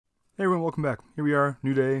Hey everyone, welcome back. Here we are,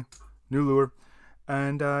 new day, new lure,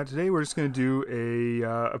 and today we're just going to do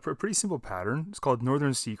a pretty simple pattern. It's called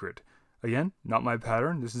Northern Secret. Again, not my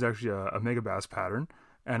pattern. This is actually a MegaBass pattern,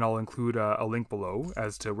 and I'll include a link below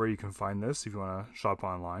as to where you can find this if you want to shop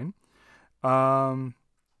online. I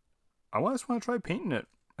just want to try painting it.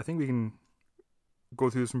 I think we can go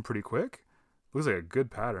through this one pretty quick. Looks like a good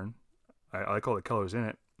pattern. I like all the colors in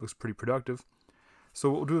it. Looks pretty productive. So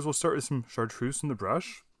what we'll do is we'll start with some chartreuse in the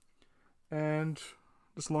brush. And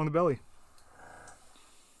just along the belly.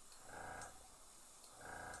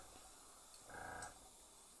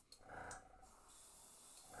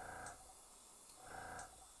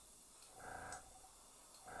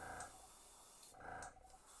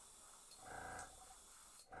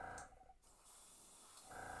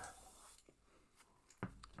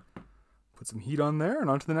 Put some heat on there and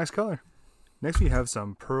on to the next color. Next we have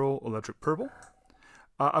some Pearl Electric Purple.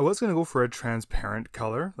 I was going to go for a transparent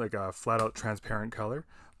color, like a flat out transparent color,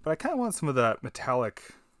 but I kind of want some of that metallic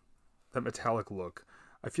look.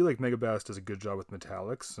 I feel like MegaBass does a good job with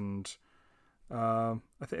metallics, and I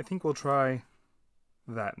think we'll try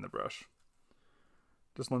that in the brush.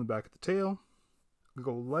 Just along the back of the tail, we'll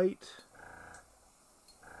go light.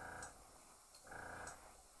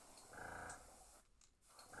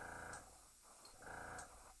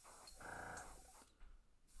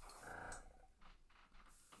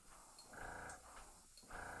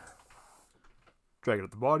 Drag it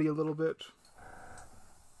up the body a little bit.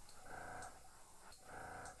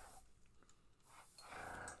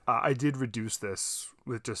 I did reduce this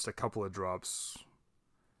with just a couple of drops.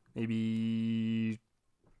 Maybe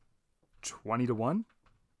 20 to 1.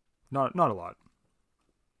 Not a lot.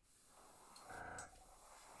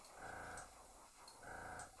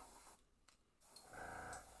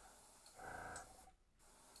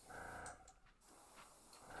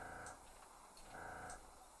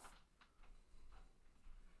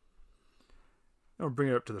 Now we'll bring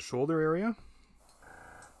it up to the shoulder area.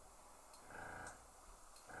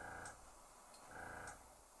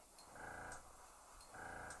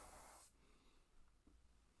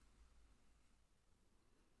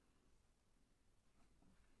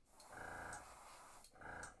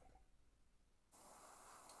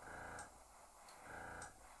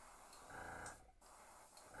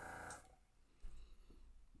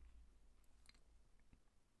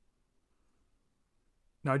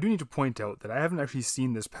 Now I do need to point out that I haven't actually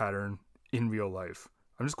seen this pattern in real life.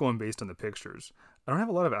 I'm just going based on the pictures. I don't have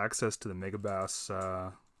a lot of access to the MegaBass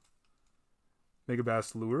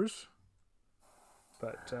lures,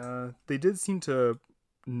 but they did seem to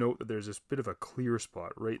note that there's this bit of a clear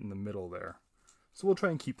spot right in the middle there. So we'll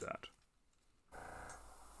try and keep that.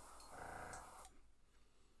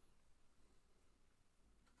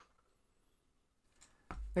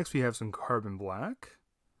 Next we have some carbon black.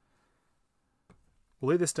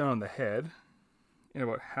 We'll lay this down on the head and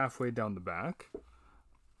about halfway down the back. I'm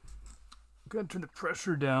going to turn the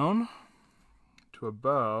pressure down to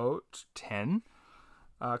about 10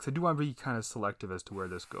 because I do want to be kind of selective as to where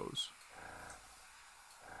this goes.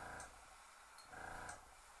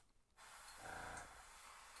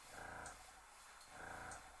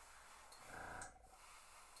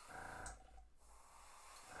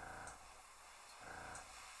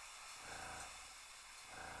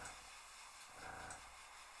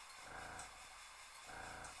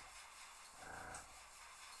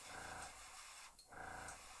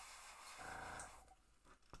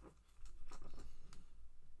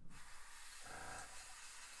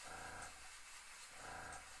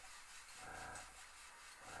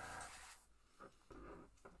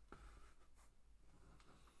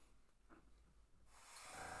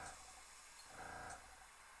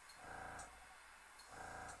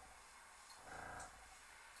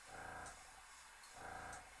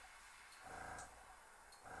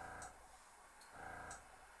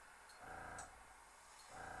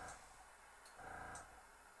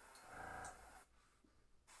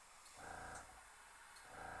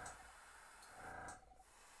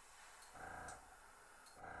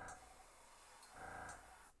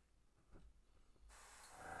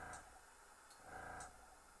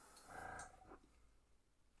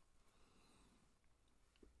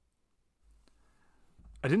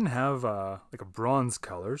 I didn't have like a bronze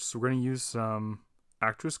color, so we're going to use some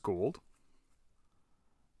Actress Gold,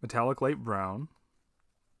 Metallic Light Brown,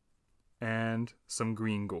 and some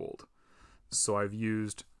Green Gold. So I've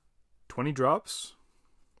used 20 drops,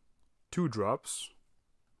 2 drops,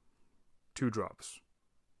 2 drops.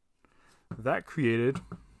 That created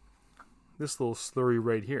this little slurry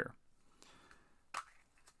right here.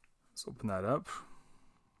 Let's open that up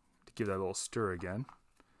to give that a little stir again.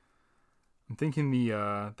 I'm thinking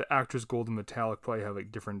the actress gold and metallic probably have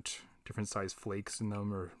like different size flakes in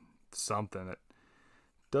them or something that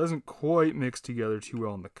doesn't quite mix together too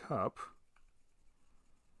well in the cup.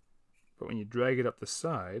 But when you drag it up the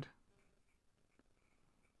side,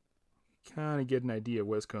 you kind of get an idea of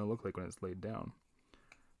what it's going to look like when it's laid down.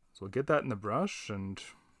 So we'll get that in the brush and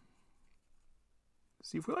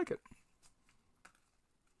see if we like it.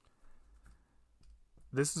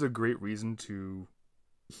 This is a great reason to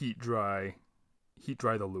heat dry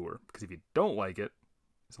the lure, because if you don't like it,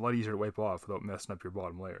 it's a lot easier to wipe off without messing up your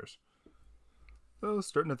bottom layers. So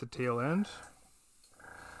starting at the tail end.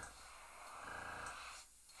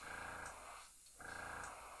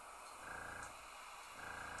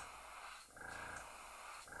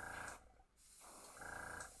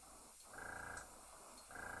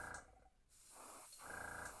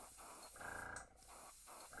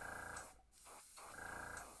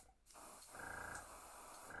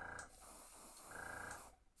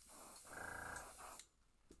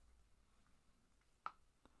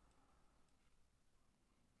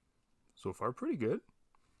 So far, pretty good.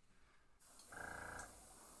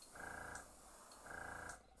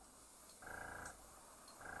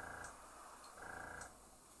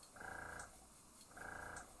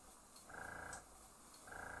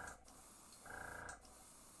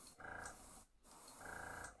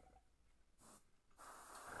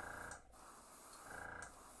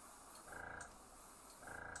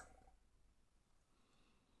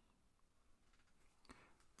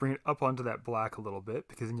 Bring it up onto that black a little bit,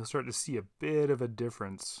 because then you'll start to see a bit of a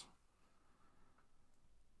difference.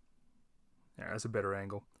 Yeah, that's a better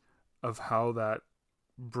angle of how that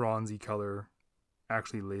bronzy color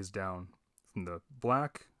actually lays down from the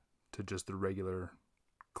black to just the regular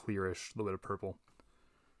clearish little bit of purple.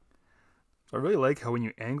 So I really like how when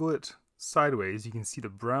you angle it sideways, you can see the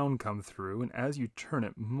brown come through, and as you turn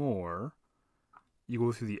it more, you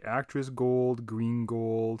go through the actress gold, green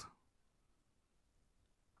gold.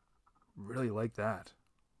 Really like that.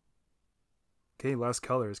 Okay, last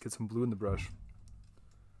color. Let's get some blue in the brush.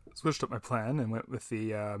 Switched up my plan and went with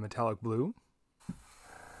the metallic blue.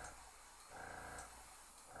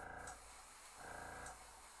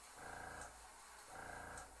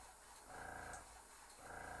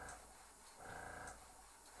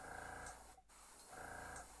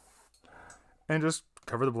 And just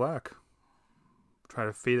cover the black. Try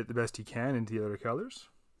to fade it the best you can into the other colors.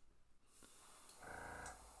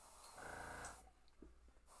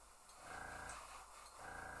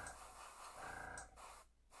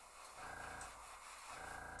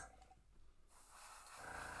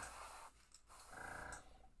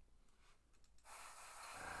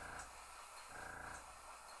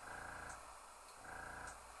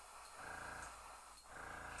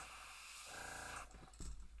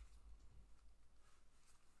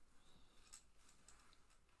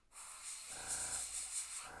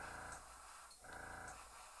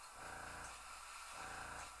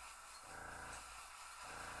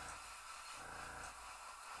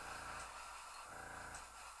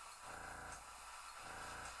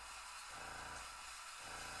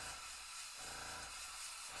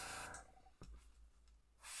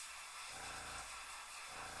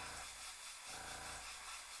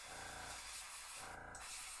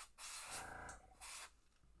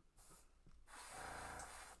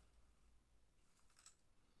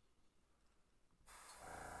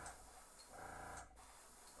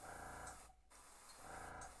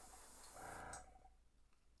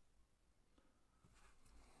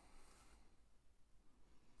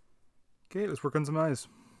 Okay, let's work on some eyes.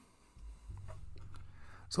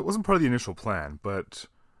 So it wasn't part of the initial plan, but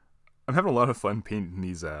I'm having a lot of fun painting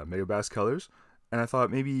these MegaBass colors, and I thought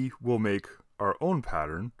maybe we'll make our own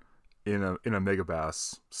pattern in a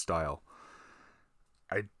MegaBass style.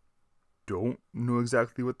 I don't know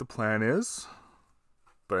exactly what the plan is,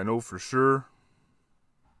 but I know for sure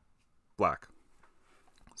black.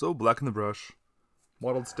 So black in the brush,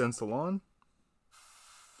 mottled stencil on.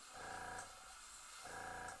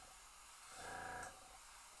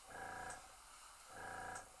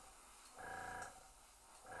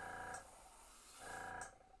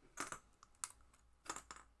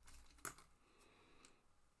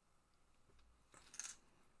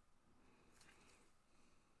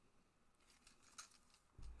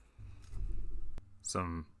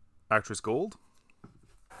 Some actress gold.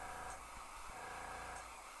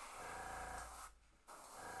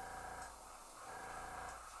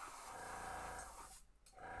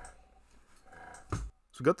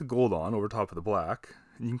 So we got the gold on over top of the black,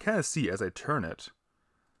 and you can kind of see as I turn it,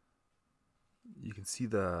 you can see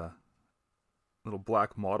the little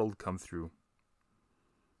black mottled come through.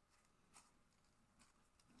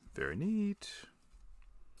 Very neat.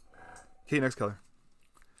 Okay, next color.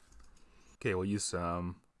 Okay, we'll use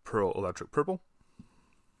some pearl electric purple.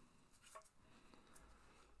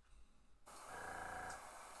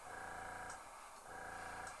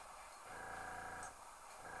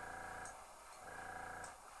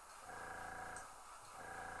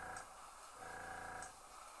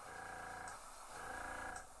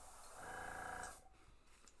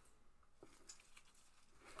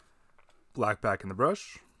 Black back in the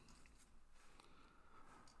brush.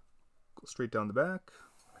 Go straight down the back.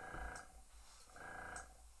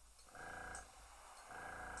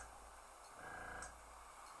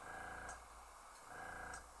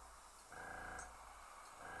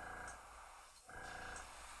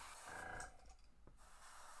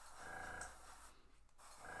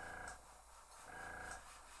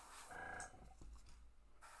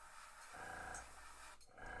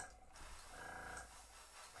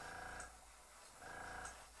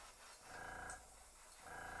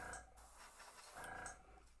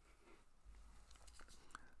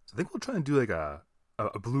 I think we'll try and do like a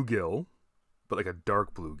bluegill, but like a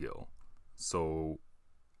dark bluegill. So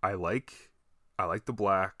I like the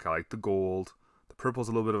black, I like the gold. The purple's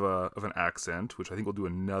a little bit of an accent, which I think we'll do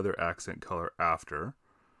another accent color after.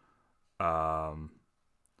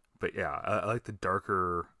 But yeah, I like the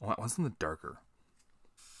darker. I want something darker.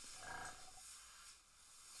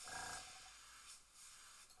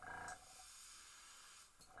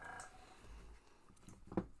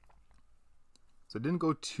 So it didn't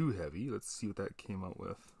go too heavy. Let's see what that came out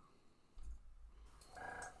with.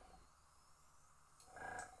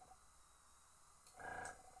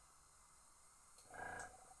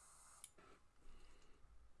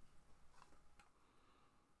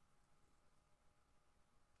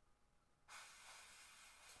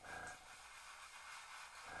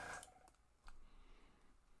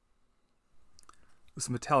 With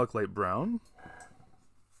some metallic light brown.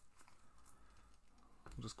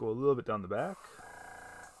 We'll just go a little bit down the back.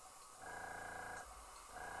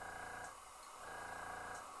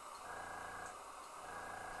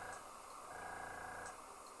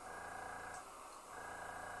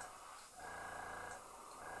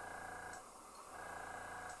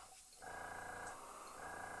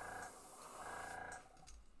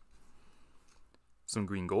 Some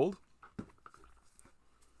green gold.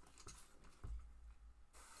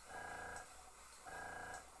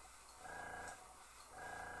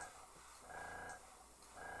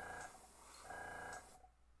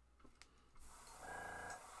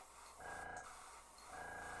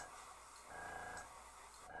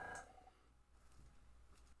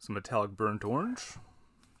 Some metallic burnt orange.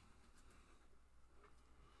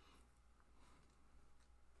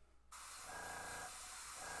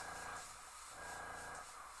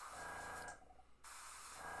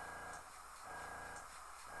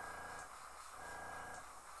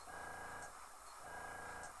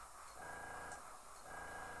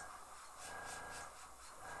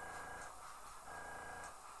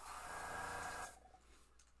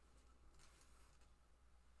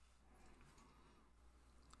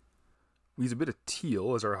 We use a bit of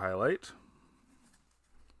teal as our highlight.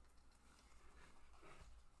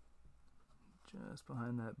 Just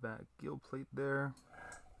behind that back gill plate there.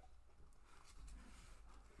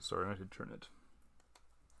 Sorry, I should turn it.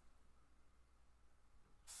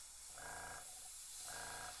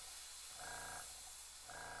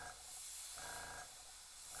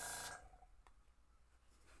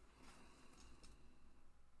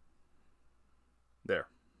 There.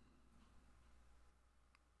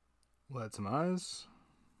 We'll add some eyes.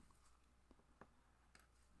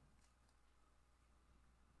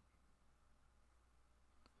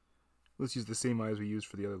 Let's use the same eyes we used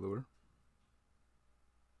for the other lure.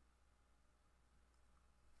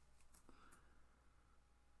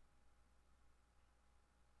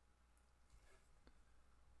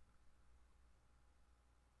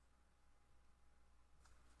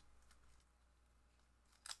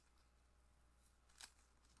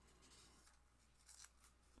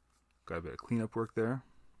 Got a bit of cleanup work there.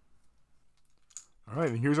 All right,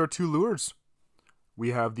 and here's our two lures. We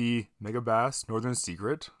have the MegaBass Northern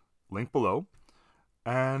Secret, link below,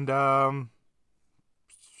 and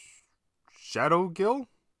Shadowgill?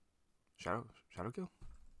 Shadowgill?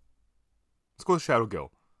 Let's go with Shadowgill.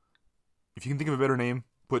 If you can think of a better name,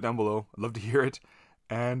 put it down below. I'd love to hear it.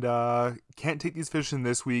 And can't take these fish in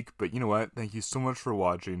this week, but you know what? Thank you so much for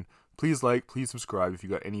watching. Please like, please subscribe if you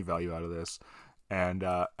got any value out of this. And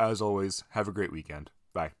as always, have a great weekend.